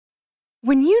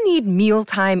When you need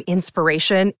mealtime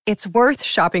inspiration, it's worth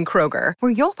shopping Kroger,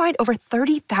 where you'll find over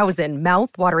 30,000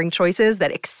 mouth-watering choices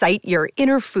that excite your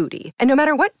inner foodie. And no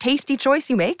matter what tasty choice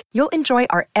you make, you'll enjoy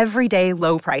our everyday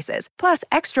low prices, plus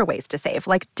extra ways to save,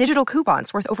 like digital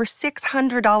coupons worth over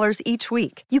 $600 each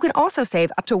week. You can also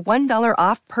save up to $1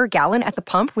 off per gallon at the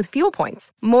pump with fuel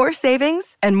points. More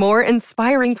savings and more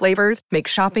inspiring flavors make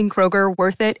shopping Kroger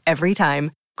worth it every time.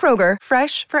 Kroger,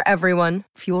 fresh for everyone.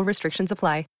 Fuel restrictions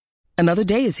apply. Another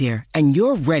day is here, and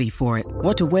you're ready for it.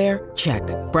 What to wear? Check.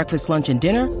 Breakfast, lunch, and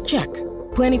dinner? Check.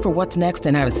 Planning for what's next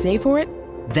and how to save for it?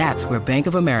 That's where Bank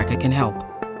of America can help.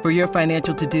 For your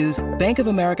financial to-dos, Bank of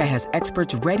America has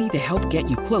experts ready to help get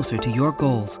you closer to your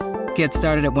goals. Get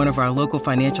started at one of our local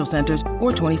financial centers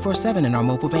or 24/7 in our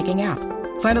mobile banking app.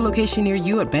 Find a location near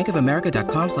you at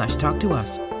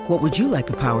bankofamerica.com/talktous. What would you like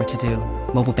the power to do?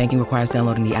 Mobile banking requires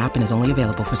downloading the app and is only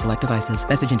available for select devices.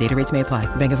 Message and data rates may apply.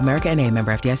 Bank of America N.A.,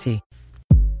 member FDIC.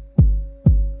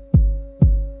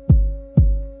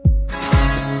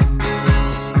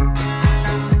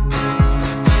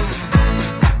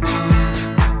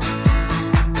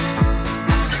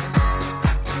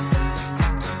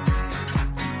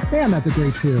 Man, that's a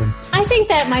great tune. I think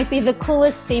that might be the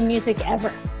coolest theme music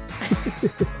ever.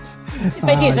 If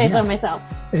I do say so myself.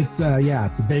 It's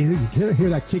it's a basic. You hear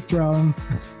that kick drum,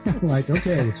 like,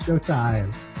 okay, it's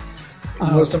showtime.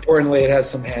 Most importantly, it has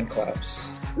some hand claps.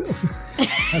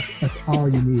 That's all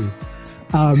you need.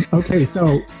 Okay,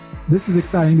 so this is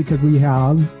exciting because we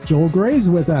have Joel Graves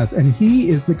with us, and he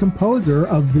is the composer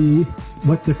of the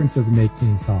 "What Difference Does It Make"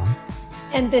 theme song.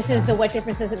 And this is the "What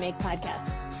Difference Does It Make" podcast.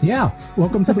 Yeah,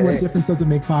 welcome to the "What Difference Does It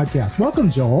Make" podcast.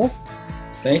 Welcome, Joel.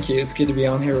 Thank you. It's good to be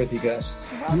on here with you guys.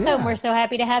 Welcome. Yeah. We're so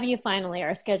happy to have you finally.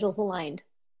 Our schedules aligned.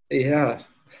 Yeah.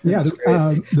 Yeah.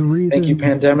 The reason. Thank you,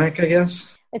 pandemic, I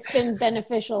guess. It's been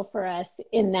beneficial for us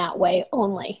in that way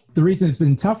only. The reason it's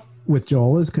been tough with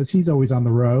Joel is because he's always on the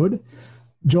road.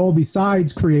 Joel,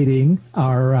 besides creating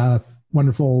our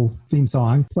wonderful theme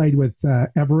song, played with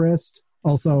Everest,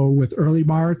 also with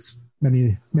Earlimart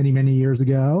many years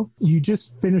ago. You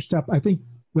just finished up, I think,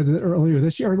 was it earlier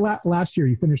this year or last year?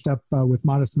 You finished up with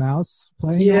Modest Mouse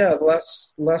playing? Yeah,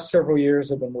 last several years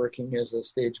I've been working as a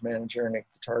stage manager and a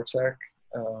guitar tech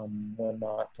when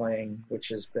not playing, which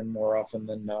has been more often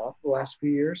than not the last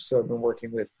few years. So I've been working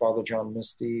with Father John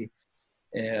Misty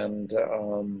and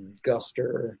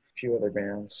Guster, a few other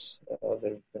bands that I've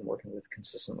been working with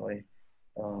consistently,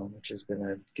 which has been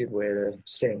a good way to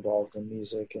stay involved in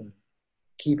music and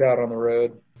keep out on the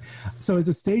road. So as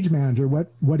a stage manager,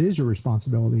 what is your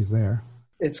responsibilities there?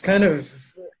 It's kind of,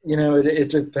 it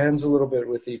depends a little bit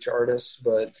with each artist,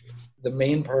 but the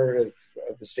main part of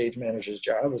the stage manager's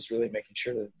job is really making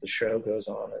sure that the show goes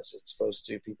on as it's supposed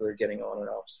to. People are getting on and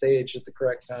off stage at the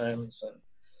correct times,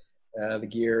 and the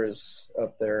gear is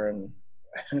up there and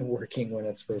working when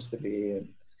it's supposed to be. And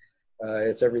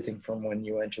it's everything from when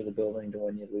you enter the building to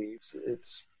when you leave.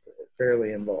 It's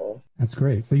fairly involved. That's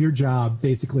great. So your job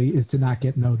basically is to not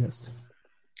get noticed.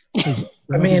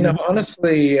 I mean,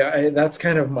 honestly, that's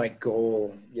kind of my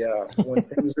goal. Yeah. When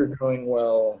things are going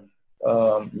well,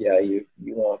 you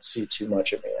won't see too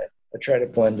much of me. I try to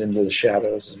blend into the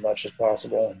shadows as much as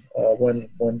possible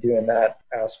when doing that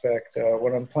aspect.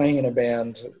 When I'm playing in a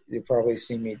band, you'll probably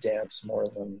see me dance more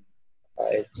than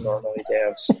I normally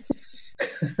dance.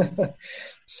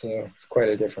 So it's quite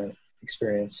a different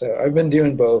experience. So I've been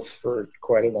doing both for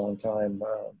quite a long time,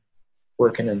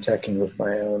 working and teching with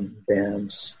my own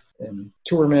bands and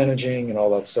tour managing and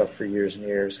all that stuff for years and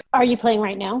years. Are you playing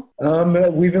right now?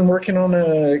 We've been working on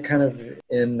a kind of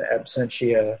in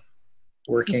absentia,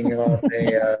 working on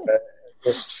a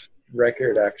first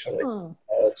record, actually.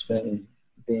 It's been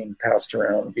being passed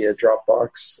around via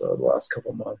Dropbox the last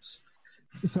couple months.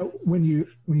 So when you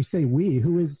say we,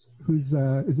 who's is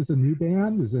this a new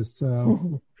band? Is this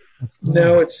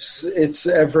No, it's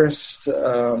Everest.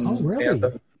 Really? Band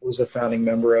I was a founding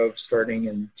member of starting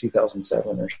in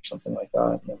 2007 or something like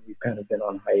that. And we've kind of been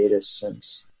on hiatus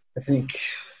since, I think,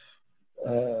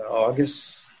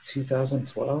 August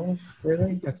 2012,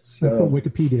 really. That's what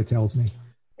Wikipedia tells me.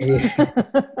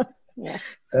 Yeah.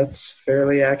 That's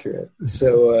fairly accurate.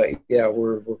 So,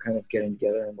 we're kind of getting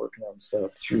together and working on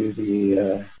stuff through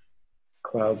the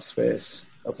cloud space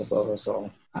up above us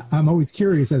all. I'm always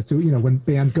curious as to, when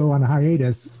bands go on a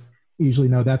hiatus, usually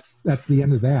that's the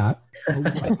end of that.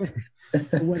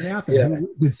 What happened? Yeah.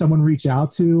 Did someone reach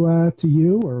out to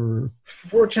you, or?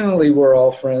 Fortunately, we're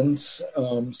all friends.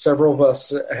 Several of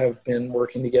us have been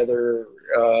working together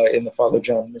in the Father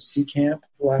John Misty camp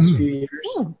the last few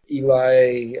years.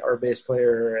 Eli, our bass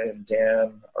player, and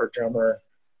Dan, our drummer,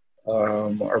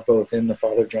 are both in the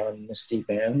Father John Misty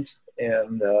band.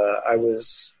 and I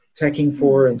was teching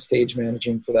for and stage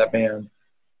managing for that band,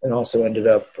 and also ended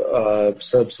up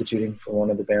substituting for one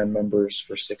of the band members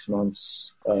for 6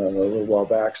 months a little while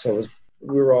back. So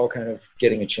we were all kind of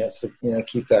getting a chance to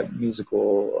keep that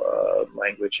musical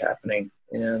language happening.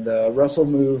 And Russell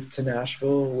moved to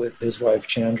Nashville with his wife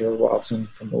Chandra Watson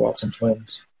from the Watson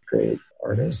Twins, great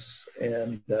artists,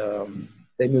 and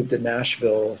they moved to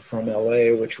Nashville from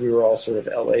LA, which we were all sort of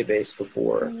LA based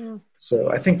before. Mm-hmm.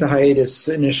 So I think the hiatus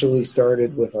initially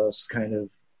started with us kind of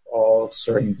all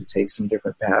starting to take some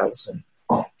different paths and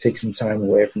take some time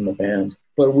away from the band.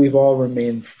 But we've all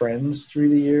remained friends through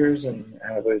the years and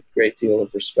have a great deal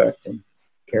of respect and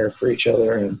care for each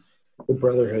other, and the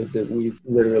brotherhood that we've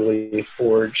literally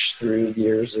forged through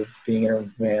years of being in a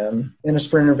van, in a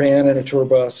Sprinter van and a tour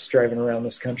bus driving around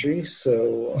this country.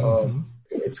 So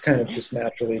it's kind of just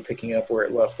naturally picking up where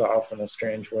it left off in a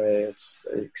strange way.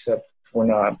 Except we're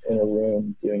not in a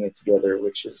room doing it together,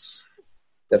 which is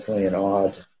definitely an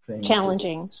odd thing.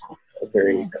 Challenging. It's a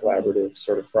very collaborative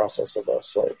sort of process of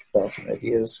us like bouncing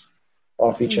ideas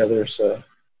off each other. So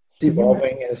it's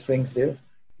evolving as things do.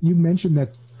 You mentioned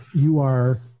that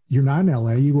you're not in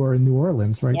LA, you are in New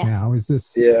Orleans right now. Is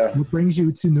this what brings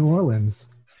you to New Orleans?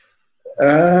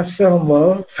 I fell in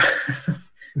love.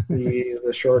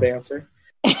 the short answer.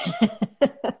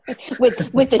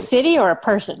 with the city or a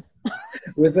person?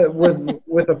 with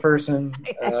a person,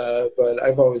 but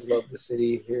I've always loved the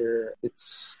city here.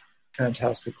 It's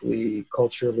fantastically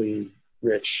culturally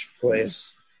rich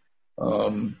place.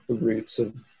 The roots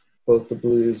of both the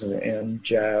blues and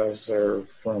jazz are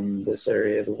from this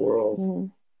area of the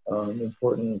world.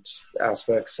 Important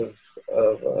aspects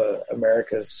of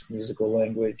America's musical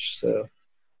language. So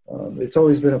it's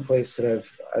always been a place that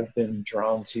I've been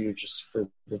drawn to just for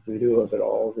the voodoo of it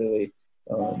all, really.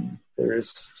 There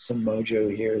is some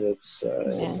mojo here that's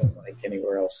it's unlike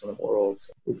anywhere else in the world.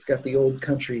 It's got the old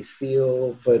country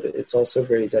feel, but it's also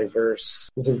very diverse.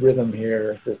 There's a rhythm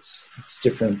here that's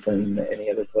different than any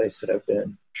other place that I've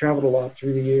been. Traveled a lot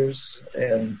through the years,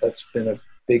 and that's been a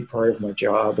big part of my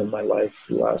job and my life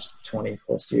for the last 20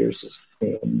 plus years is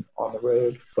being on the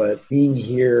road. But being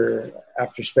here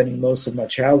after spending most of my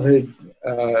childhood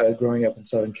growing up in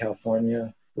Southern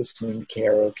California, listening to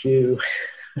KROQ,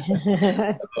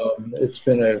 it's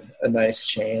been a nice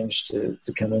change to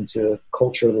come into a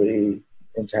culturally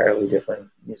entirely different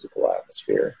musical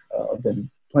atmosphere. I've been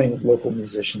playing with local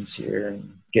musicians here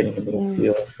and getting a little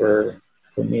feel for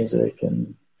music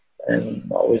and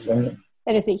always learning.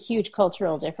 That is a huge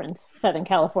cultural difference, Southern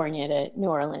California to New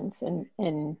Orleans.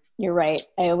 And you're right.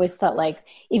 I always felt like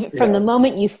even from the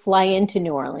moment you fly into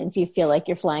New Orleans, you feel like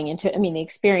you're flying into, the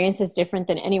experience is different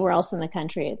than anywhere else in the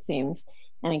country, it seems.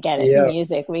 And I get it. The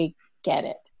music, we get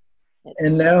it.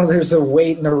 And now there's a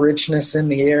weight and a richness in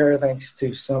the air thanks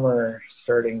to summer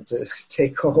starting to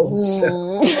take hold.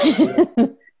 So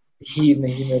the heat and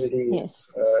the humidity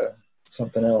is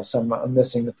something else. I'm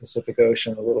missing the Pacific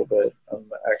Ocean a little bit. I'm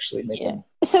actually making.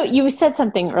 So you said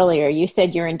something earlier. You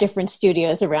said you're in different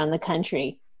studios around the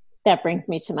country. That brings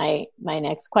me to my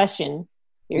next question.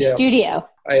 Your studio.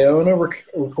 I own a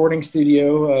recording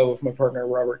studio with my partner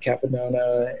Robert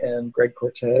Caponona and Greg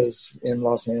Cortez in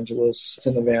Los Angeles. It's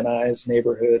in the Van Nuys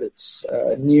neighborhood. It's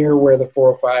near where the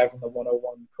 405 and the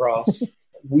 101 cross.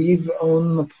 We've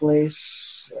owned the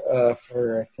place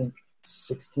for, I think,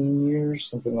 16 years,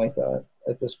 something like that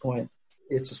at this point.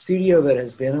 It's a studio that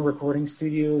has been a recording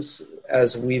studio,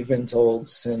 as we've been told,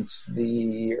 since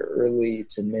the early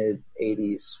to mid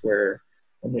 80s, where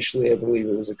initially I believe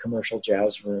it was a commercial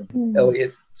jazz room.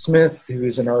 Elliott Smith, who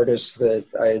is an artist that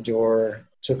I adore,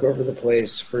 took over the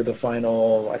place for the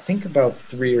final, I think, about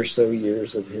 3 or so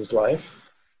years of his life.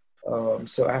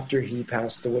 So after he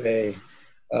passed away,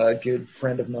 a good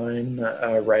friend of mine,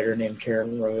 a writer named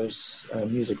Karen Rose, a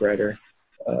music writer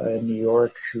in New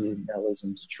York, who now lives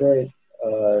in Detroit,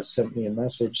 sent me a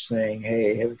message saying,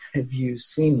 hey, have you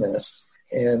seen this?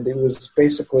 And it was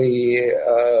basically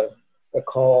a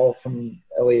call from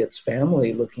Elliott's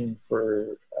family looking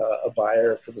for a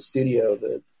buyer for the studio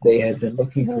that they had been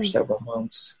looking for several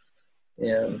months.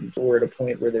 And we're at a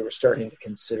point where they were starting to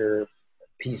consider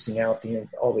piecing out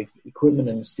all the equipment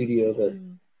in the studio, that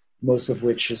most of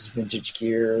which is vintage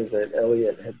gear that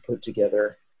Elliott had put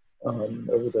together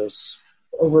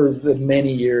over the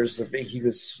many years of he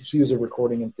was a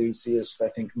recording enthusiast, I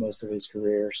think, most of his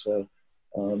career. So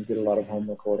did a lot of home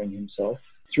recording himself.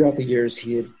 Throughout the years,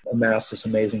 he had amassed this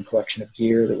amazing collection of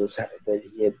gear that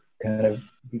he had kind of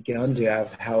begun to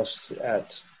have housed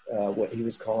at what he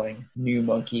was calling New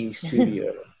Monkey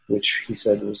Studio, which he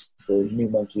said was the new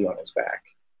monkey on his back.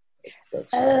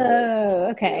 That's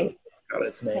okay. Got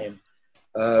its name.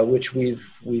 which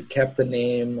we've kept the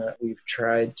name. We've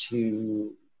tried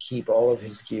to keep all of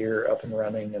his gear up and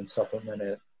running and supplement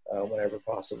it whenever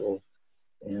possible,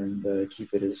 and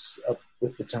keep it as up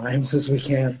with the times as we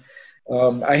can.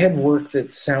 I had worked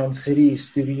at Sound City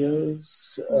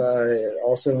Studios,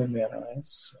 also in Van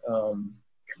Nuys.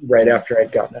 Right after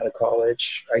I'd gotten out of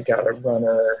college, I got a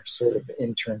runner sort of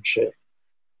internship,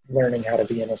 learning how to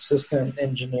be an assistant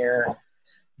engineer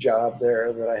job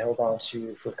there that I held on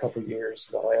to for a couple of years,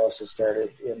 while I also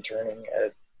started interning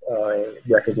at a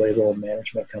record label and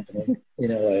management company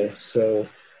in LA. So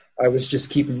I was just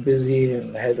keeping busy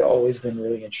and had always been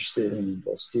really interested in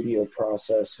the studio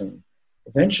process, and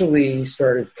eventually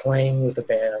started playing with a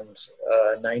band,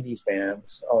 a 90s band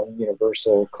on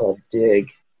Universal called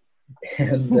Dig.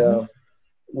 And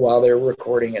while they were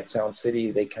recording at Sound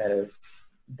City, they kind of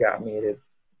got me to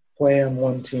play on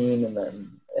one tune, and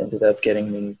then ended up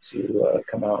getting me to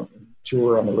come out and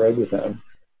tour on the road with them.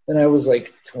 And I was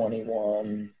like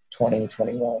 21,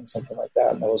 something like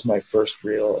that. And that was my first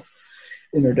real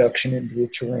introduction into the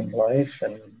touring life.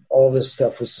 And all this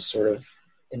stuff was just sort of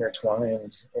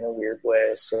intertwined in a weird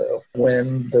way. So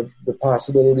when the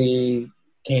possibility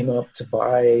came up to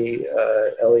buy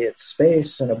Elliot's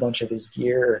space and a bunch of his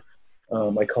gear,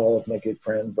 I called my good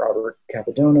friend Robert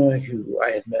Capadona, who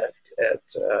I had met at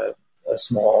a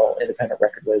small independent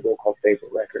record label called Vapor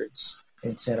Records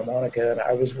in Santa Monica, and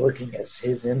I was working as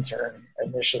his intern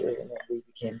initially, and then we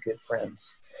became good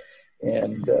friends.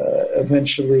 And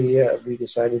eventually we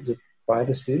decided to buy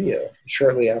the studio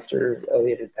shortly after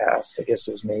Elliot had passed. I guess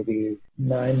it was maybe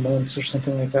 9 months or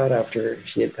something like that after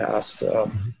he had passed.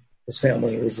 His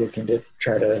family was looking to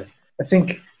try to, I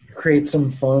think, create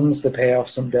some funds to pay off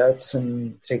some debts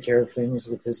and take care of things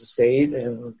with his estate,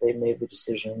 and they made the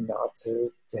decision not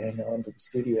to hang on to the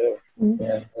studio.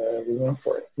 And we went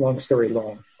for it. Long story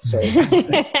long.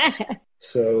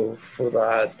 So for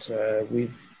that,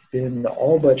 we've been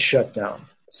all but shut down.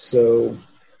 So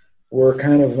we're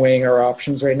kind of weighing our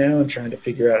options right now and trying to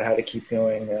figure out how to keep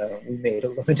going. We made a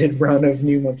limited run of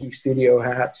New Monkey Studio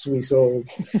hats we sold,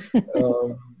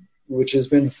 which has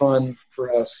been fun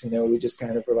for us. We just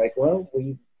kind of were like, well,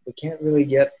 we can't really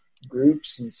get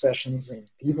groups and sessions and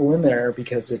people in there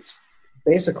because it's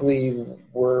basically,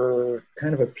 we're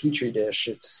kind of a petri dish.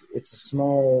 It's a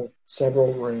small,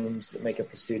 several rooms that make up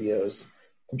the studios: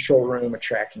 control room, a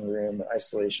tracking room, an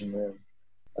isolation room,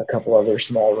 a couple other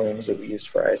small rooms that we use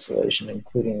for isolation,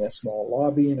 including a small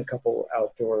lobby and a couple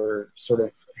outdoor sort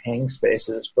of hang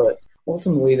spaces. But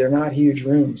ultimately, they're not huge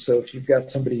rooms. So if you've got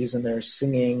somebody who's in there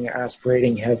singing,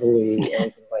 aspirating heavily,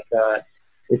 anything like that,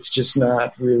 it's just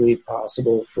not really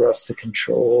possible for us to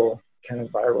control kind of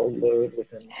viral load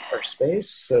within our space.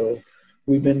 So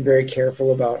we've been very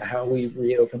careful about how we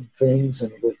reopen things,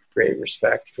 and with great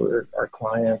respect for our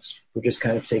clients, we're just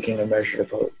kind of taking a measured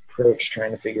approach,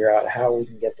 trying to figure out how we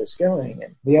can get this going.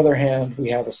 And on the other hand, we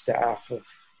have a staff of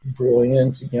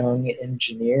brilliant young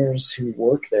engineers who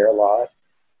work there a lot,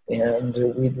 and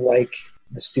we'd like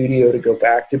the studio to go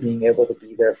back to being able to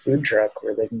be their food truck,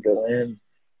 where they can go in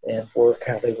and work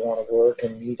how they want to work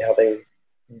and meet how they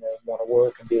want to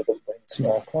work, and be able to bring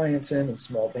small clients in and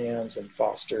small bands and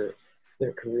foster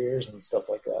their careers and stuff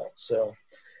like that. So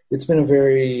it's been a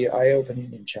very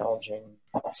eye-opening and challenging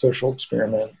social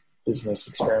experiment, business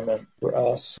experiment for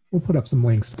us. We'll put up some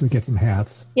links to get some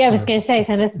hats. Yeah, I was going to say,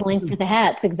 send us the link for the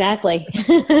hats. Exactly.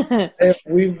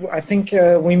 I think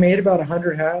we made about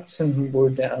 100 hats, and we're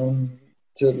down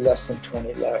to less than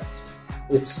 20 left.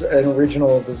 It's an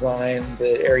original design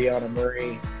that Ariana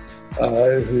Murray,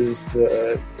 who's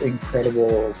the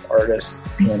incredible artist,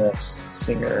 pianist,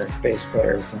 singer, bass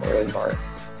player from Earlimart,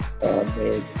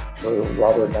 made for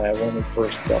Robert and I when we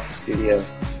first got the studio.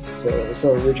 So it's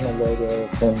our original logo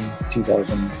from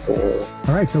 2004.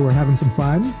 All right, so we're having some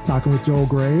fun talking with Joel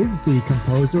Graves, the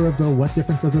composer of the What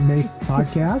Difference Does It Make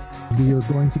podcast. We are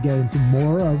going to get into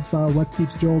more of what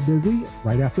keeps Joel busy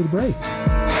right after the break.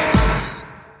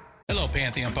 Hello,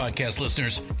 Pantheon podcast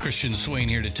listeners. Christian Swain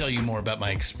here to tell you more about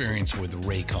my experience with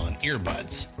Raycon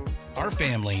earbuds. Our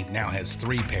family now has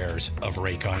 3 pairs of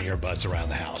Raycon earbuds around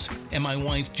the house, and my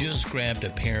wife just grabbed a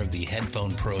pair of the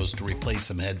Headphone Pros to replace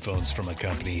some headphones from a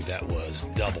company that was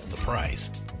double the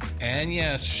price. And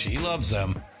yes, she loves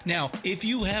them. Now, if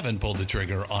you haven't pulled the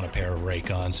trigger on a pair of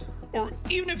Raycons, or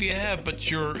even if you have, but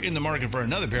you're in the market for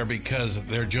another pair because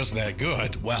they're just that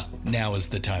good, well, now is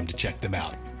the time to check them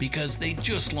out, because they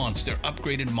just launched their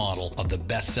upgraded model of the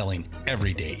best-selling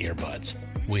everyday earbuds.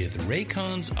 With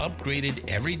Raycon's upgraded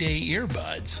everyday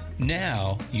earbuds,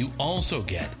 now you also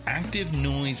get active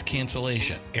noise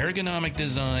cancellation, ergonomic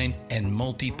design, and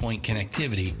multi-point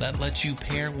connectivity that lets you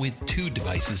pair with 2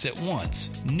 devices at once.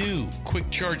 New quick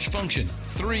charge function,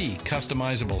 3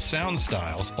 customizable sound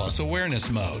styles plus awareness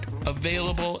mode.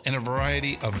 Available in a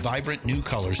variety of vibrant new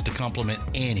colors to complement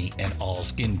any and all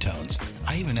skin tones.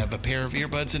 I even have a pair of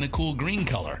earbuds in a cool green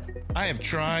color. I have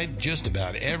tried just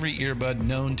about every earbud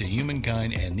known to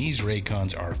humankind, and these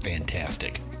Raycons are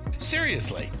fantastic.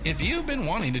 Seriously, if you've been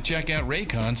wanting to check out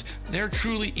Raycons, there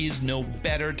truly is no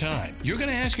better time. You're going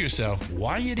to ask yourself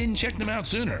why you didn't check them out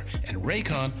sooner, and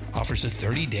Raycon offers a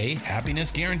 30-day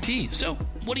happiness guarantee. So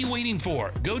what are you waiting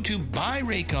for? Go to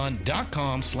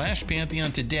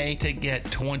buyraycon.com/Pantheon today to get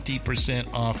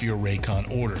 20% off your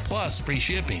Raycon order, plus free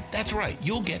shipping. That's right,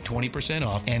 you'll get 20%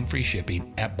 off and free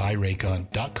shipping at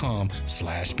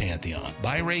buyraycon.com/Pantheon.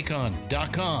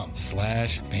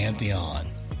 buyraycon.com/Pantheon.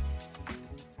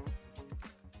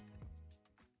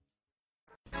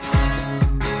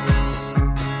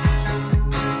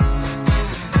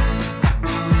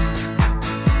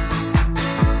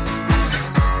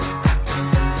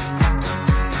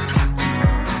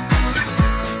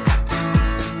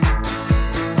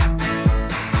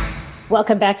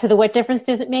 Welcome back to the What Difference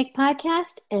Does It Make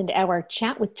podcast and our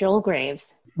chat with Joel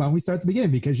Graves. Well, we start at the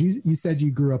beginning because you said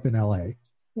you grew up in LA.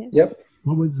 Yep.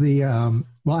 What was the,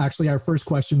 well, actually, our first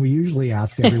question we usually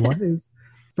ask everyone is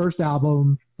first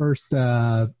album, first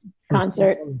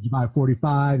concert. Did you buy a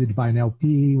 45? Did you buy an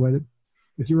LP? With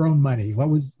your own money?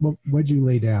 What'd you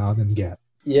lay down and get?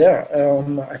 Yeah.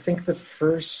 I think the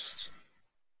first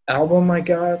album I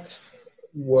got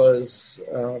was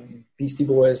Beastie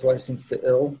Boys' License to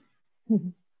Ill.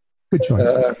 Good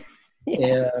choice.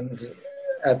 And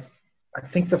I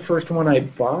think the first one I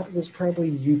bought was probably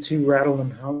U2 Rattle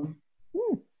and Hum.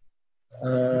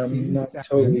 I'm not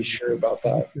totally sure about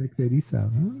that.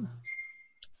 87.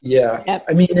 Yeah. Yep.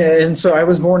 I mean, and so I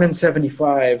was born in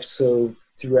 75. So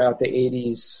throughout the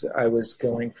 80s, I was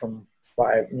going from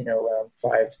around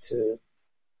 5 to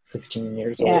 15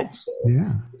 years old. So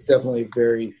yeah. It's definitely a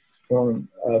very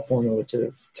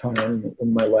formative time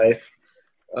in my life.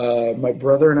 My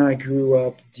brother and I grew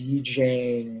up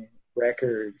DJing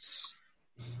records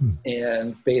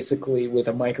and basically with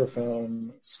a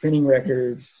microphone, spinning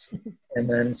records, and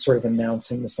then sort of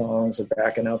announcing the songs or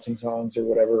back announcing songs or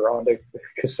whatever on the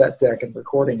cassette deck and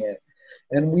recording it.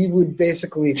 And we would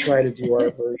basically try to do our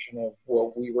version of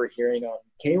what we were hearing on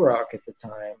K-Rock at the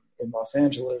time in Los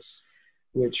Angeles,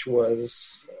 which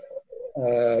was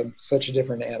such a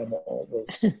different animal.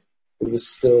 It was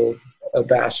still a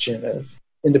bastion of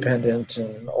independent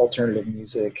and alternative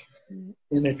music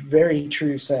in a very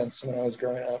true sense when I was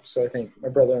growing up. So I think my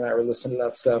brother and I were listening to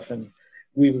that stuff, and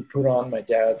we would put on my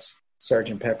dad's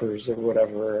Sgt. Pepper's or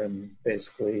whatever and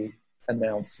basically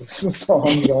announce the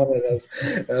songs on it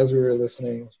as we were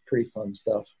listening. It was pretty fun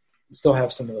stuff. We still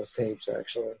have some of those tapes,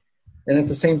 actually. And at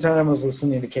the same time, I was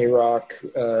listening to K-Rock,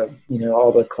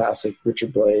 all the classic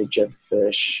Richard Blade, Jeb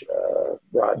Fish,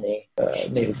 Rodney,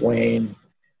 Native Wayne,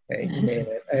 you name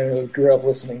it. I grew up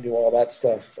listening to all that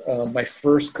stuff. My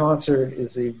first concert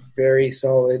is a very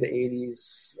solid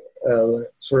 80s,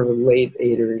 sort of a late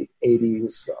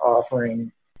 80s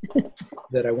offering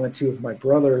that I went to with my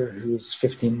brother, who's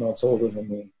 15 months older than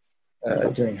me,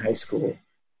 during high school.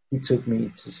 He took me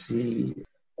to see,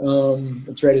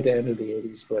 it's right at the end of the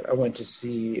 80s, but I went to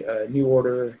see New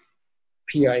Order,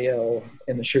 PIL,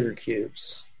 and the Sugar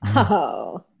Cubes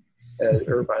at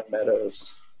Irvine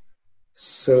Meadows.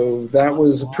 So that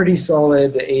was a pretty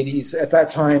solid 80s. At that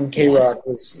time, K-Rock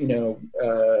was, New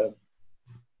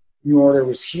Order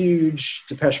was huge.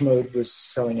 Depeche Mode was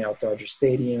selling out Dodger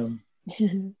Stadium.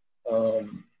 The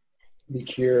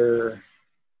Cure,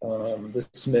 the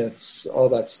Smiths, all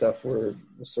that stuff were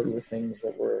sort of the things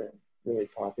that were really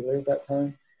popular at that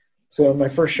time. So my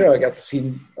first show, I got to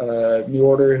see New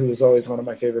Order, who was always one of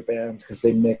my favorite bands because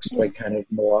they mixed like kind of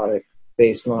melodic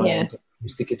bass lines, and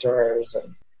acoustic guitars,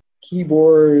 and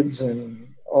keyboards,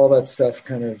 and all that stuff,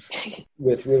 kind of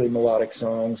with really melodic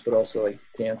songs, but also like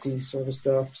dancey sort of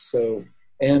stuff. So,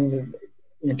 and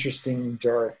interesting,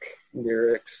 dark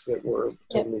lyrics that were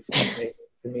totally fascinating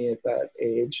to me at that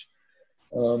age.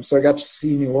 So I got to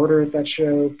see New Order at that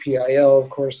show, PIL, of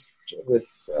course, with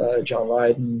John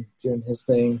Lydon doing his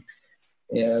thing,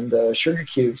 and Sugar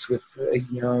Cubes with a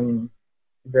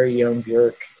very young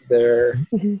Björk there,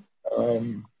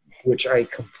 which I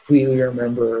completely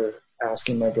remember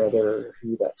asking my brother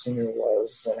who that singer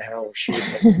was and how she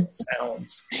would make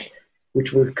sounds,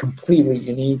 which were completely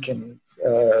unique and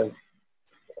a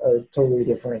totally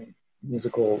different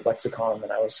musical lexicon than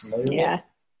I was familiar with.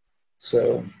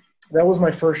 So that was my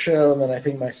first show. And then I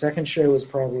think my second show was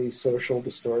probably Social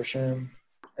Distortion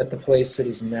at the place that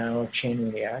is now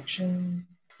Chain Reaction.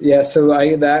 Yeah, so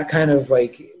that kind of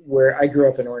like where I grew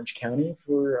up in Orange County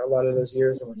for a lot of those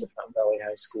years. I went to Fountain Valley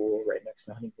High School right next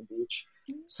to Huntington Beach.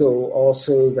 So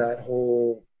also that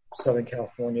whole Southern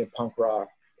California punk rock,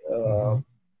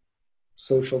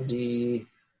 Social D,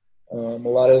 a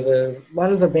lot of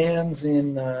the bands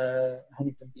in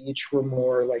Huntington Beach were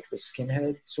more like the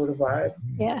skinhead sort of vibe.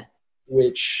 Yeah.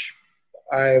 Which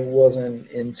I wasn't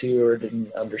into or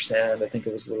didn't understand. I think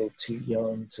I was a little too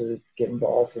young to get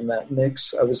involved in that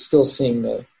mix. I was still seeing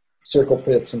the circle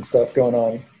pits and stuff going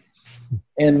on,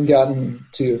 and gotten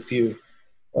to a few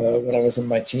when I was in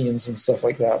my teens and stuff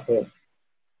like that. But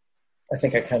I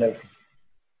think I kind of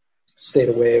stayed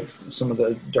away from some of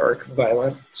the dark,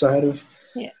 violent side of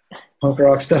punk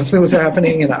rock stuff that was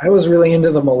happening. And I was really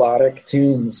into the melodic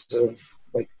tunes of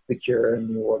like The Cure and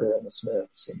New Order and the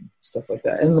Smiths and stuff like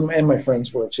that. And my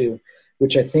friends were too,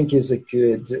 which I think is a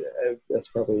good, that's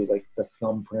probably like the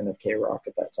thumbprint of K-rock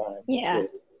at that time. Yeah.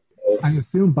 I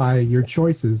assume by your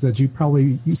choices that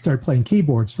you start playing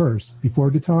keyboards first before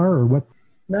guitar, or what?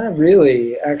 Not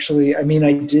really, actually. I mean,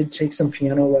 I did take some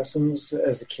piano lessons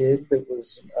as a kid that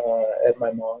was at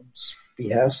my mom's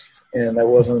behest, and I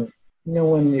wasn't,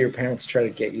 when your parents try to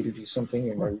get you to do something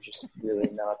and you're just really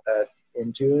not that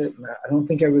into it. And I don't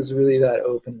think I was really that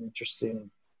open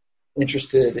and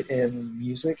interested in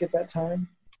music at that time.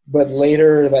 But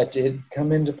later that did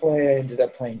come into play. I ended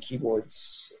up playing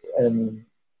keyboards and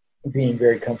being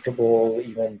very comfortable,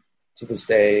 even to this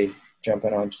day,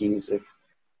 jumping on keys if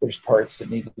there's parts that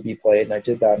needed to be played. And I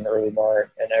did that in Earlimart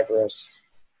and Everest,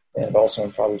 and also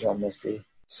in Father John Misty.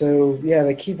 So yeah,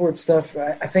 the keyboard stuff,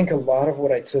 I think a lot of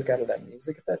what I took out of that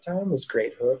music at that time was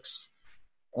great hooks.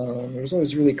 There was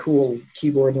always really cool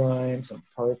keyboard lines and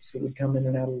parts that would come in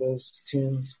and out of those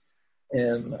tunes.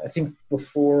 And I think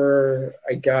before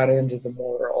I got into the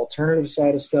more alternative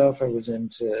side of stuff, I was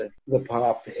into the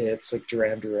pop hits like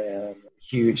Duran Duran,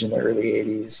 huge in the early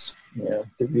 80s,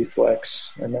 the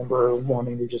Reflex. I remember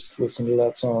wanting to just listen to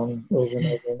that song over and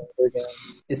over and over again.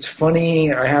 It's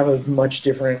funny, I have a much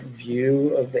different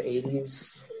view of the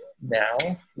 80s now,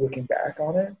 looking back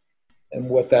on it, and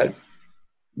what that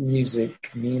music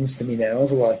means to me now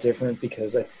is a lot different,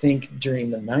 because I think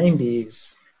during the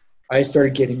 90s, I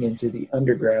started getting into the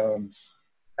underground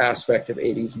aspect of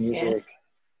 80s music,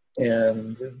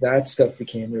 and that stuff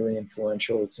became really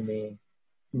influential to me.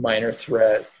 Minor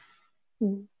Threat,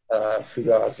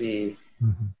 Fugazi,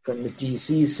 from the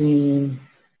DC scene,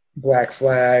 Black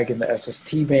Flag and the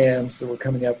SST bands that were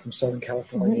coming up from Southern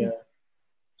California,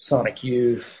 Sonic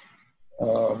Youth,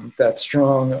 that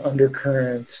strong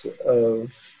undercurrent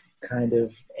of kind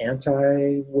of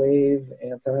anti-wave,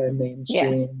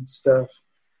 anti-mainstream stuff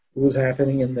that was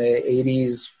happening in the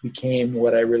 80s became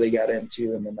what I really got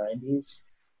into in the 90s.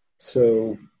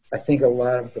 So I think a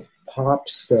lot of the pop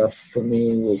stuff for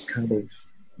me was kind of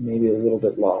maybe a little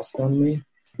bit lost on me.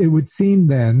 It would seem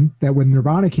then that when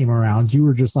Nirvana came around, you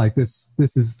were just like, this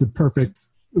is the perfect,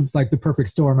 it was like the perfect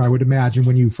storm, I would imagine,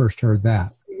 when you first heard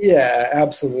that. Yeah,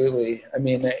 absolutely. I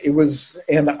mean, it was,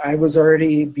 and I was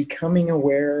already becoming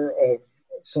aware of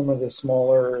some of the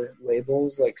smaller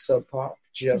labels like Sub Pop,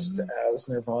 just as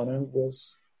Nirvana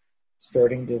was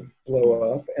starting to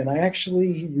blow up. And I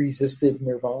actually resisted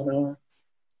Nirvana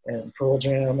and Pearl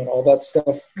Jam and all that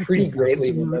stuff pretty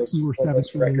greatly when those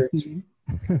records.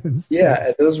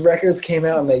 Yeah, those records came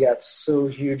out and they got so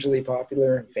hugely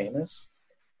popular and famous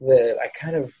that I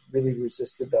kind of really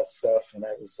resisted that stuff. And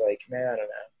I was like, man, I don't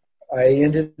know. I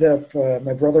ended up,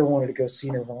 my brother wanted to go see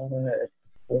Nirvana at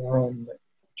Forum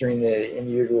during the In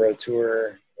Utero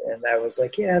tour. And I was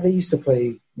like, yeah, they used to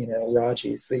play,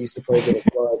 Raji's. They used to play little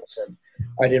clubs, and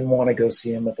I didn't want to go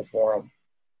see them at the Forum.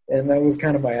 And that was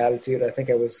kind of my attitude. I think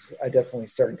I definitely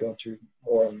started going through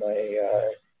more of my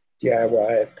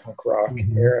DIY punk rock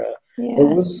era. Yeah.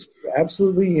 It was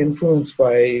absolutely influenced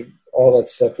by all that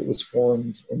stuff that was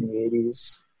formed in the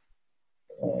 80s,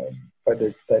 by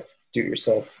that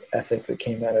do-it-yourself ethic that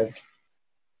came out of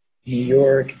New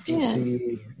York,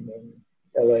 DC,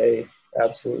 LA.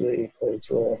 Absolutely played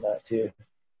its role in that too.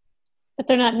 But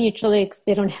they're not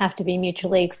they don't have to be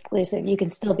mutually exclusive. You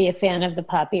can still be a fan of the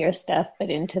poppier stuff, but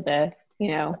into the,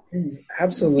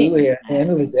 Absolutely. At the end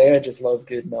of the day, I just love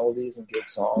good melodies and good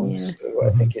songs. Yeah. So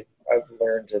I think I've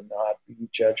learned to not be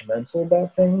judgmental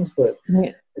about things, but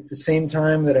at the same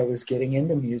time that I was getting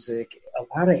into music,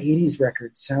 a lot of 80s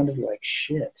records sounded like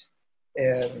shit.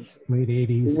 And late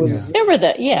 80s. There were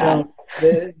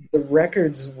the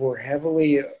records were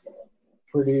heavily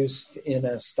produced in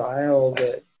a style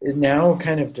that it now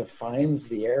kind of defines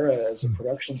the era as a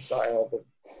production style.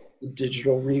 The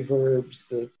digital reverbs,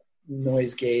 the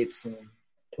noise gates, and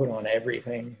put on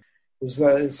everything.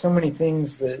 There's so many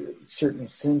things, that certain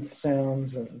synth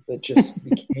sounds, and that just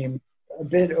became a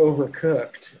bit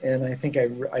overcooked. And I think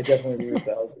I definitely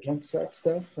rebelled against that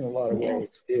stuff in a lot of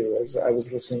ways too. As I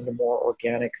was listening to more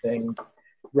organic things,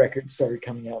 records started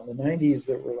coming out in the 90s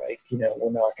that were like,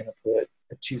 we're not going to put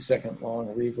a 2-second long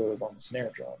reverb on the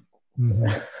snare drum.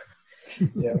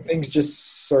 Things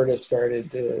just sort of started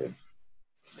to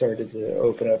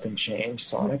open up and change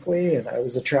sonically, and I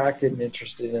was attracted and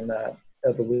interested in that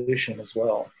evolution as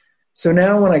well. So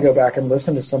now when I go back and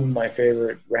listen to some of my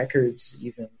favorite records,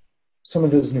 even some of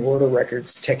those New Order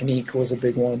records, Technique was a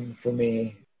big one for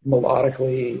me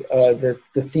melodically.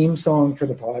 The theme song for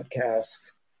the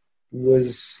podcast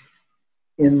was,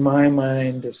 in my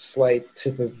mind, a slight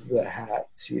tip of the hat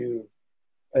to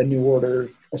a New Order,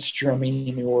 a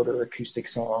strummy New Order acoustic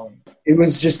song. It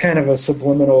was just kind of a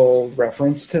subliminal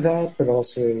reference to that, but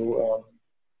also,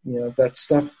 that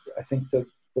stuff, I think the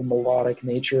melodic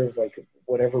nature of like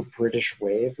whatever British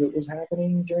wave that was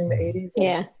happening during the 80s.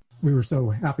 Yeah. We were so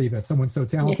happy that someone so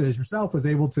talented as yourself was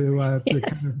able to kind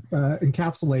of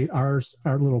encapsulate our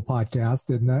little podcast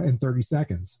in 30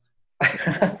 seconds.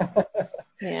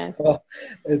 Yeah. Well,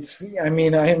 I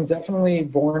am definitely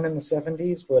born in the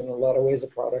 70s, but in a lot of ways a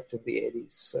product of the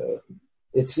 80s. So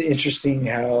it's interesting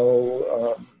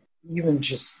how even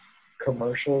just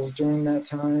commercials during that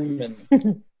time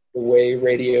and the way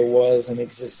radio was and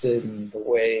existed, and the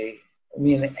way,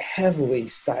 heavily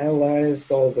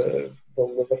stylized, all the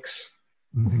looks,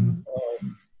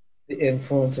 the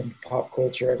influence of pop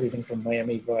culture, everything from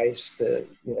Miami Vice to,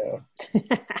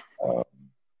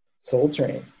 Soul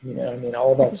Train,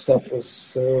 all that stuff was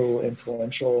so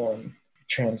influential, and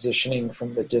transitioning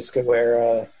from the disco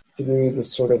era through the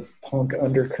sort of punk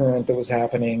undercurrent that was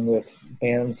happening with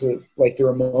bands that, like the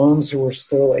Ramones, who were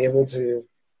still able to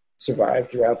survive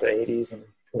throughout the 80s and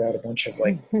put out a bunch of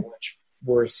which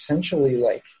were essentially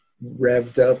like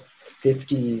revved up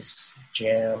 50s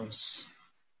jams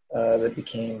that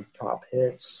became pop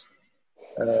hits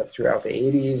throughout the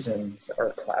 80s and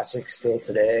are classics still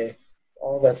today.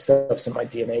 All that stuff's in my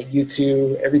DNA.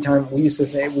 U2, every time we used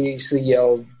to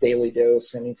yell Daily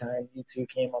Dose anytime U2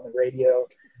 came on the radio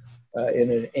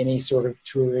in any sort of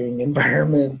touring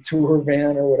environment, tour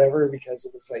van or whatever, because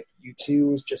it was like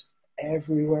U2 was just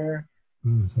everywhere.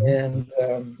 And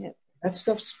that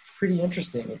stuff's pretty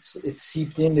interesting. It's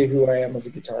seeped into who I am as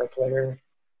a guitar player.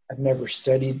 I've never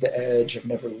studied the edge. I've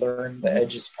never learned the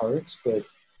edge's parts, but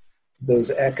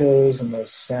those echoes and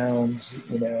those sounds,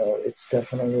 it's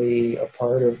definitely a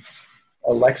part of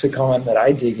a lexicon that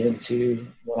I dig into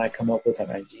when I come up with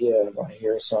an idea. When I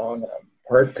hear a song and a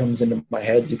part comes into my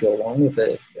head to go along with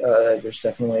it, there's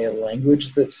definitely a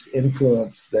language that's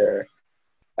influenced there.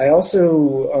 I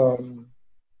also,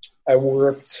 I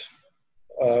worked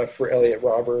for Elliot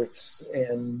Roberts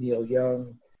and Neil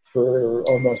Young for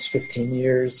almost 15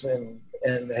 years and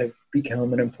have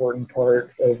become an important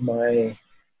part of my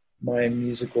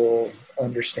musical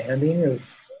understanding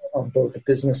on both the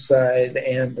business side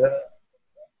and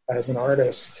as an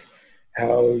artist,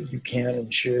 how you can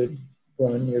and should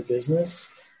run your business.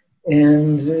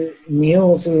 And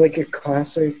Neil's like a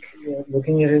classic,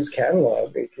 looking at his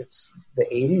catalog, it's the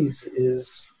 80s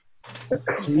is a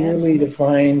clearly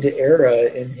defined era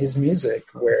in his music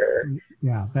where...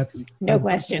 Yeah, that's no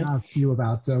question. I asked you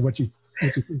about what you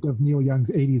think of Neil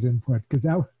Young's 80s input, because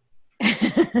that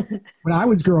when I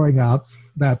was growing up,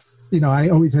 that's, I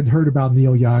always had heard about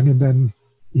Neil Young, and then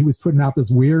he was putting out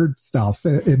this weird stuff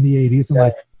in the 80s,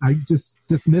 and I just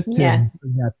dismissed him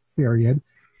in that period.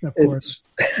 And of course,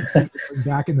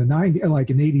 back in the 90s, like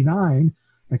in 89,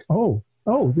 like, oh,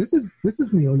 this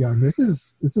is Neil Young. This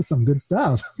is some good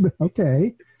stuff.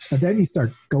 Okay. And then you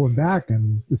start going back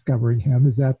and discovering him.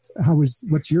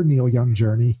 What's your Neil Young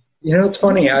journey? It's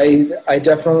funny. I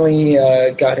definitely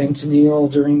got into Neil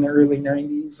during the early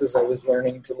 90s as I was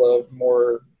learning to love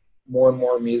more and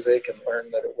more music, and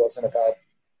learn that it wasn't about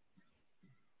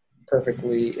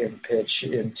perfectly in pitch,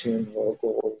 in tune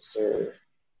vocals, or,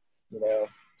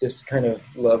 just kind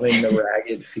of loving the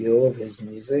ragged feel of his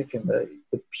music and the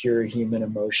pure human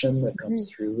emotion that comes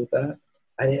through with that.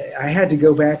 I had to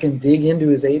go back and dig into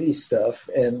his 80s stuff,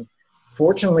 and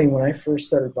fortunately, when I first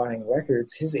started buying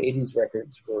records, his 80s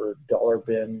records were dollar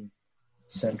bin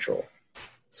central.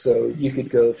 So you could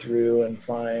go through and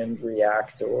find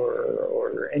React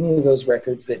or any of those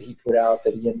records that he put out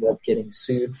that he ended up getting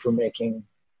sued for making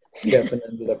Geffen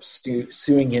ended up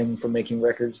suing him for making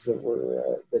records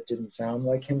that didn't sound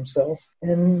like himself.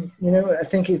 And, I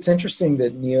think it's interesting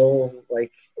that Neil,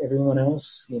 like everyone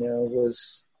else,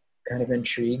 was kind of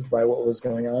intrigued by what was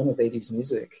going on with 80s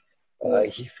music.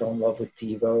 He fell in love with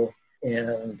Devo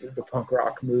and the punk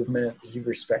rock movement he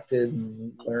respected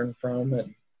and learned from.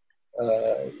 And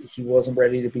he wasn't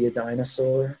ready to be a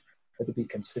dinosaur or to be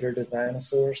considered a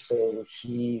dinosaur. So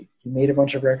he made a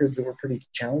bunch of records that were pretty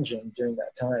challenging during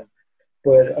that time.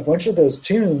 But a bunch of those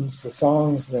tunes, the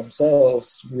songs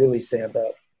themselves, really stand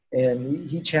up. And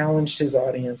he challenged his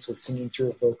audience with singing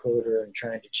through a vocoder and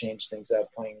trying to change things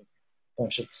up, playing a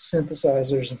bunch of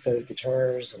synthesizers instead of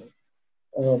guitars.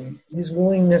 And his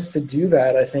willingness to do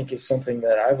that, I think, is something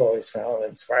that I've always found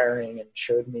inspiring and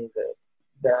showed me that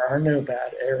there are no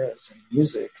bad eras in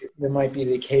music. There might be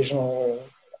the occasional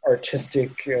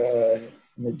artistic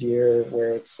nadir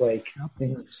where it's like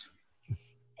things...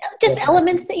 Just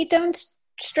elements that you don't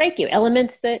strike you,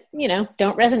 elements that,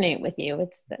 don't resonate with you.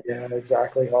 Yeah,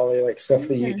 exactly, Holly. Like stuff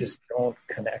that you just don't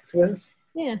connect with.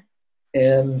 Yeah.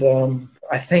 And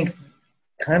I think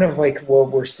kind of like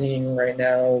what we're seeing right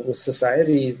now with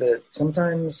society, that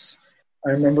sometimes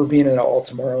I remember being at All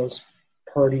Tomorrow's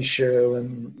party show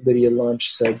and Lydia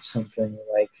Lunch said something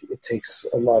like, it takes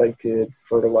a lot of good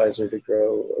fertilizer to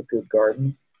grow a good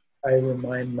garden. I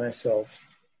remind myself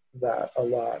that a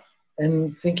lot.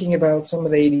 And thinking about some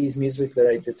of the 80s music that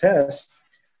I detest,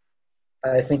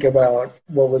 I think about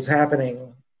what was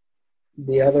happening.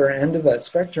 The other end of that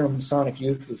spectrum, Sonic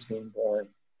Youth was being born,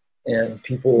 and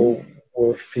people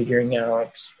were figuring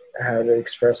out how to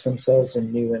express themselves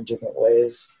in new and different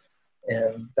ways.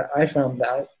 And I found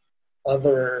that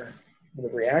the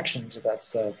reaction to that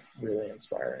stuff really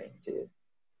inspiring too.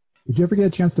 Did you ever get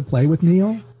a chance to play with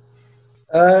Neil?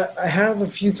 I have a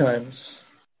few times.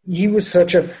 He was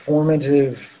such a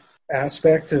formative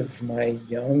aspect of my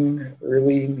young,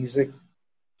 early music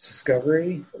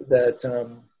discovery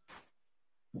that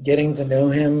getting to know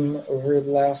him over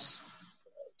the last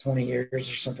 20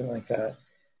 years or something like that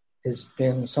has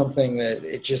been something that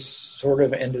it just sort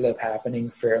of ended up happening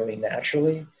fairly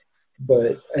naturally.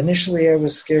 But initially I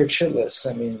was scared shitless.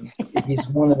 I mean, he's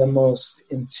one of the most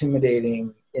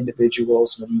intimidating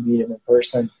individuals when you meet him in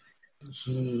person.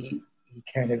 He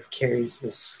kind of carries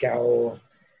this scowl,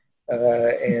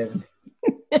 and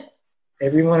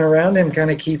everyone around him kind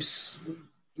of gives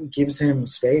him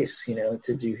space,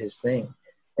 to do his thing,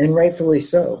 and rightfully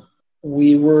so.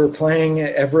 We were playing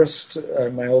at Everest.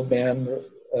 My old band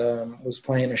was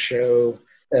playing a show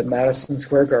at Madison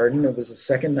Square Garden. It was the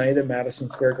second night at Madison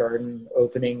Square Garden,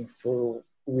 opening for,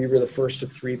 we were the first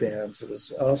of three bands. It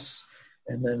was us,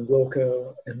 and then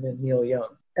Wilco, and then Neil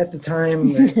Young. At the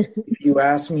time, if you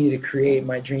asked me to create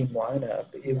my dream lineup,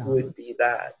 it would be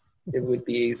that. It would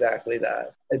be exactly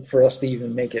that. And for us to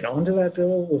even make it onto that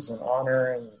bill was an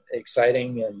honor and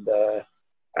exciting. And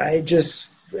I just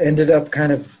ended up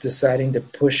kind of deciding to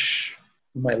push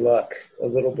my luck a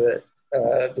little bit.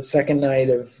 The second night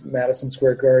of Madison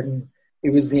Square Garden, it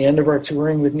was the end of our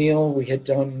touring with Neil. We had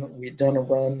done a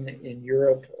run in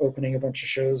Europe, opening a bunch of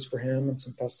shows for him and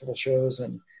some festival shows,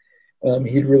 and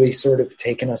he'd really sort of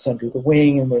taken us under the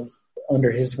wing and was under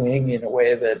his wing in a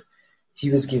way that he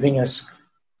was giving us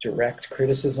direct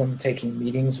criticism, taking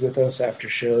meetings with us after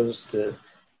shows to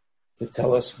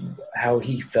tell us how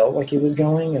he felt like it was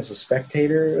going as a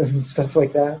spectator and stuff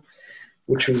like that,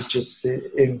 which was just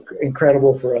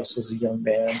incredible for us as a young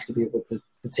band to be able to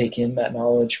take in that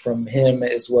knowledge from him,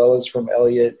 as well as from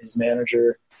Elliot, his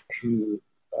manager, who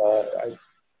I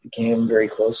became very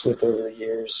close with over the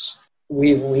years.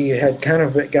 We had kind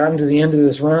of gotten to the end of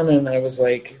this run, and I was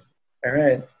like, all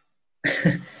right,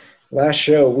 last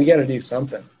show, we got to do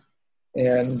something.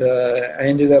 And I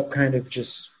ended up kind of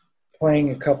just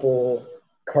playing a couple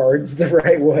cards the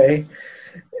right way,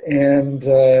 and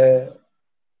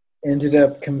ended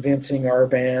up convincing our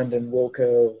band and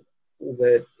Wilco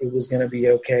that it was going to be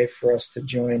okay for us to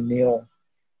join Neil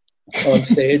on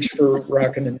stage for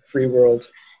Rockin' in the Free World,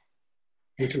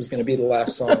 which was going to be the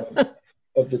last song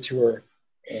of the tour.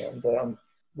 And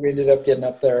we ended up getting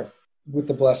up there with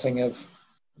the blessing of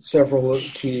several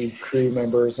key crew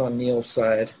members on Neil's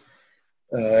side,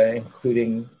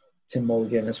 including Tim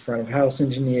Mulligan, his front of house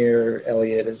engineer,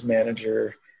 Elliot, his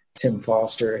manager, Tim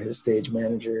Foster, his stage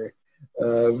manager.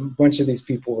 A bunch of these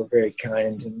people were very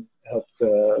kind and helped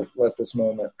let this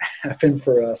moment happen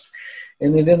for us.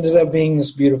 And it ended up being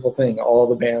this beautiful thing. All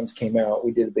the bands came out.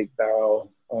 We did a big bow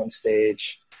on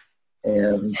stage.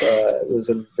 And it was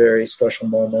a very special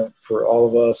moment for all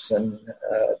of us, and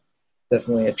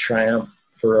definitely a triumph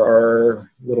for our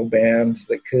little band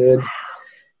that could.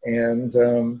 And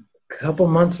a couple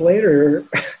months later,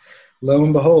 lo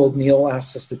and behold, Neil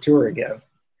asked us to tour again.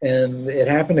 And it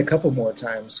happened a couple more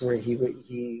times where he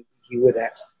would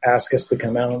ask us to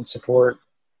come out and support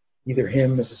either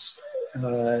him as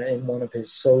in one of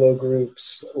his solo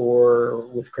groups or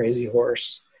with Crazy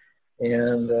Horse.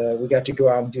 And we got to go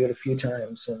out and do it a few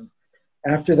times. And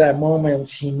after that moment,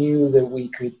 he knew that we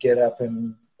could get up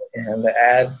and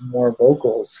add more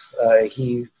vocals.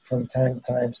 He, from time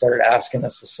to time, started asking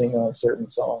us to sing on certain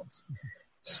songs.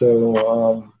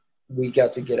 So we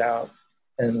got to get out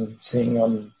and sing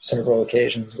on several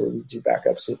occasions where we do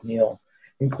backups with Neil,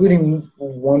 including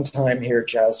one time here at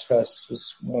Jazz Fest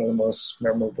was one of the most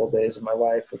memorable days of my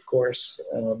life, of course.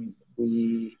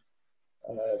 We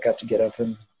got to get up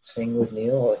and sing with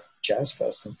Neil at Jazz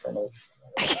Fest in front of...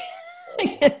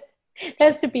 That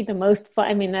has to be the most fun.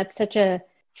 I mean, that's such a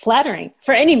flattering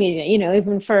for any musician,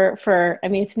 even for I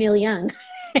mean, it's Neil Young.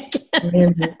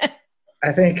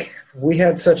 I think we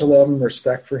had such a love and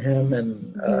respect for him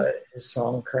and his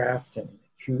songcraft and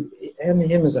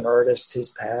him as an artist, his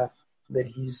path that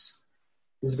his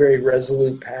very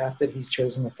resolute path that he's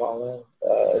chosen to follow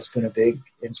has been a big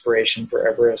inspiration for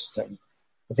Everest. And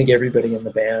I think everybody in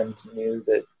the band knew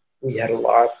that we had a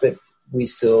lot that we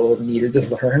still needed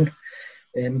to learn.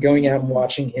 And going out and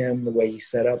watching him, the way he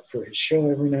set up for his show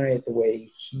every night, the way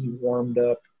he warmed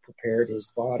up, prepared his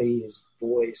body, his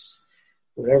voice,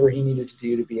 whatever he needed to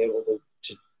do to be able to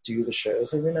do the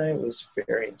shows every night was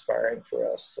very inspiring for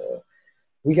us. So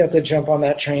we got to jump on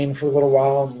that train for a little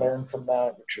while and learn from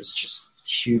that, which was just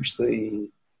hugely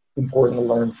important to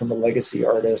learn from a legacy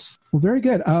artist. Well, very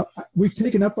good. We've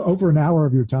taken up over an hour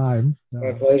of your time.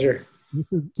 My pleasure.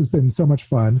 This has been so much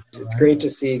fun. It's great to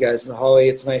see you guys. And Holly,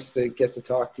 it's nice to get to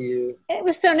talk to you. It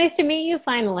was so nice to meet you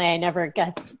finally. I never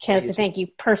got a chance to thank you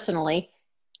personally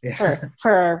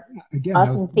for Again,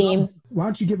 awesome theme. Why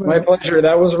don't you give My pleasure.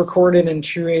 That was recorded in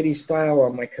true 80s style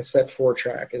on my cassette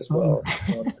 4-track as well.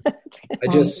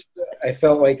 I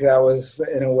felt like that was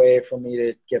in a way for me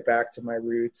to get back to my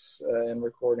roots in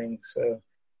recording. So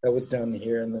that was done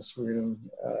here in this room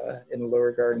in the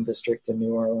Lower Garden District in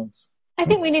New Orleans. I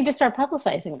think we need to start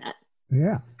publicizing that.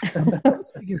 Yeah.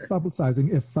 Speaking of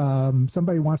publicizing, if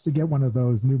somebody wants to get one of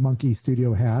those New Monkey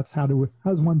Studio hats, how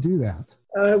does one do that?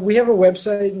 We have a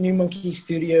website,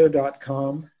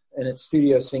 newmonkeystudio.com, and it's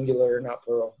studio singular, not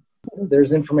plural.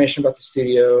 There's information about the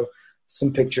studio,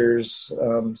 some pictures,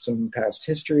 some past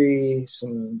history,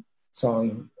 some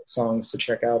songs to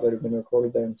check out that have been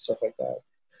recorded there and stuff like that,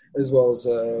 as well as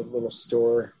a little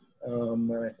store.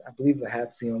 I believe the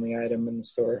hat's the only item in the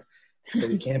store. So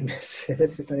you can't miss it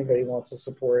if anybody wants to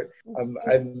support. I'm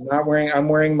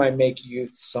wearing my Make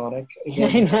Youth Sonic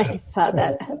again. I saw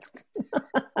that.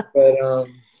 But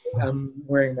I'm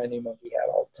wearing my New Monkey hat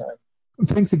all the time.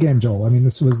 Thanks again, Joel. I mean,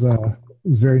 this was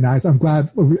very nice. I'm glad.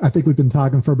 I think we've been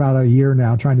talking for about a year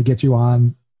now, trying to get you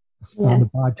on the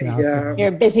podcast. Yeah. You're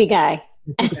a busy guy.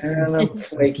 And I'm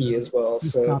flaky as well,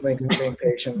 so thanks for being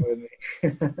patient with me.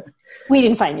 We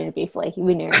didn't find you to be flaky.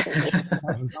 We knew you were busy.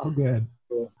 That was all good.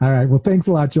 Cool. All right. Well, thanks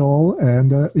a lot, Joel.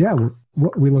 And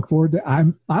we look forward to.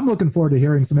 I'm looking forward to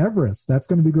hearing some Everest. That's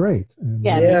going to be great. And,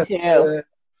 me too.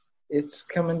 It's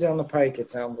coming down the pike. It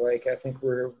sounds like. I think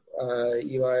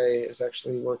Eli is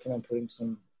actually working on putting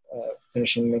some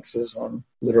finishing touches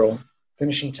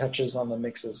on the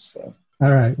mixes. So.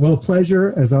 All right. Well,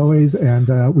 pleasure as always, and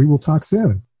we will talk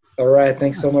soon. All right.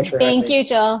 Thanks so much for having me. Thank you,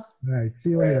 Joel. All right.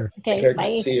 See you later. Okay.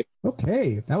 Bye. See you.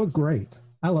 Okay. That was great.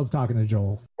 I love talking to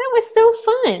Joel. That was so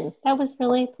fun. That was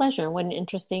really a pleasure. What an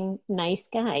interesting, nice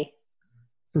guy.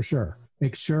 For sure.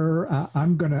 Make sure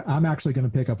I'm actually gonna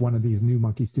pick up one of these New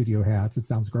Monkey Studio hats. It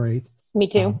sounds great. Me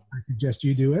too. I suggest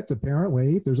you do it.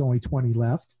 Apparently, there's only 20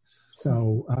 left,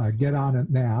 so get on it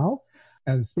now.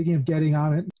 And speaking of getting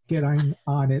on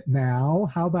it now,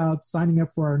 how about signing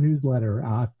up for our newsletter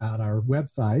at our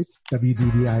website,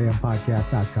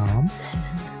 wddimpodcast.com.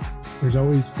 There's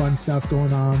always fun stuff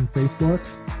going on Facebook,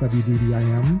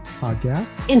 WDDIM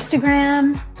Podcast.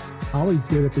 Instagram. Always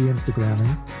good at the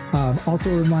Instagramming. Also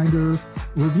a reminder,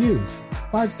 reviews.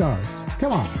 5 stars.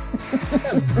 Come on.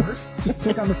 Just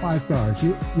click on the 5 stars.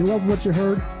 You love what you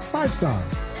heard? 5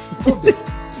 stars.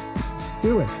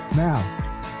 Do it now.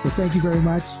 So thank you very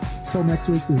much. Till next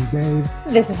week, this is Dave.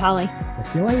 This is Holly.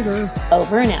 See you later.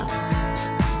 Over and out.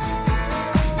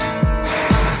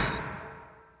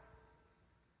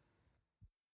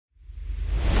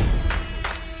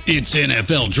 It's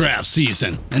NFL draft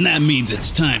season, and that means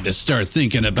it's time to start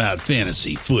thinking about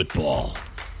fantasy football.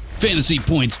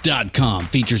 FantasyPoints.com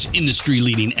features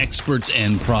industry-leading experts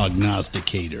and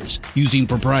prognosticators using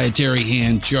proprietary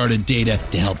hand-charted data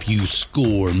to help you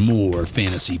score more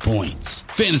fantasy points.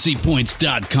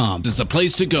 FantasyPoints.com is the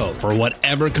place to go for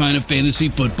whatever kind of fantasy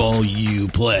football you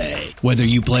play. Whether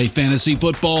you play fantasy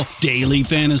football, daily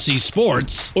fantasy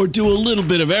sports, or do a little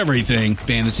bit of everything,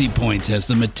 Fantasy Points has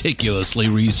the meticulously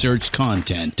researched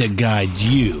content to guide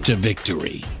you to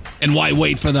victory. And why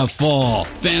wait for the fall?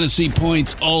 Fantasy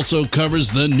Points also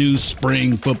covers the new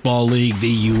spring football league,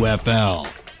 the UFL.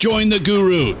 Join the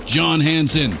guru, John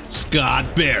Hansen,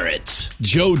 Scott Barrett,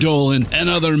 Joe Dolan, and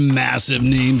other massive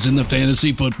names in the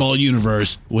fantasy football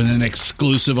universe with an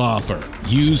exclusive offer.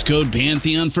 Use code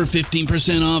Pantheon for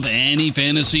 15% off any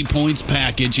Fantasy Points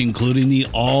package, including the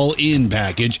all-in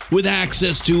package, with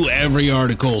access to every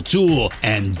article, tool,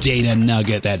 and data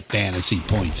nugget that Fantasy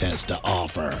Points has to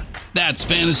offer. That's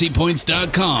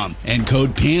FantasyPoints.com and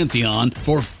code Pantheon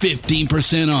for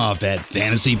 15% off at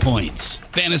Fantasy Points.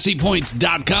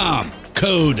 FantasyPoints.com,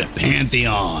 code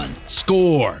Pantheon.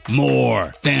 Score more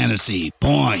fantasy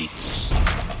points.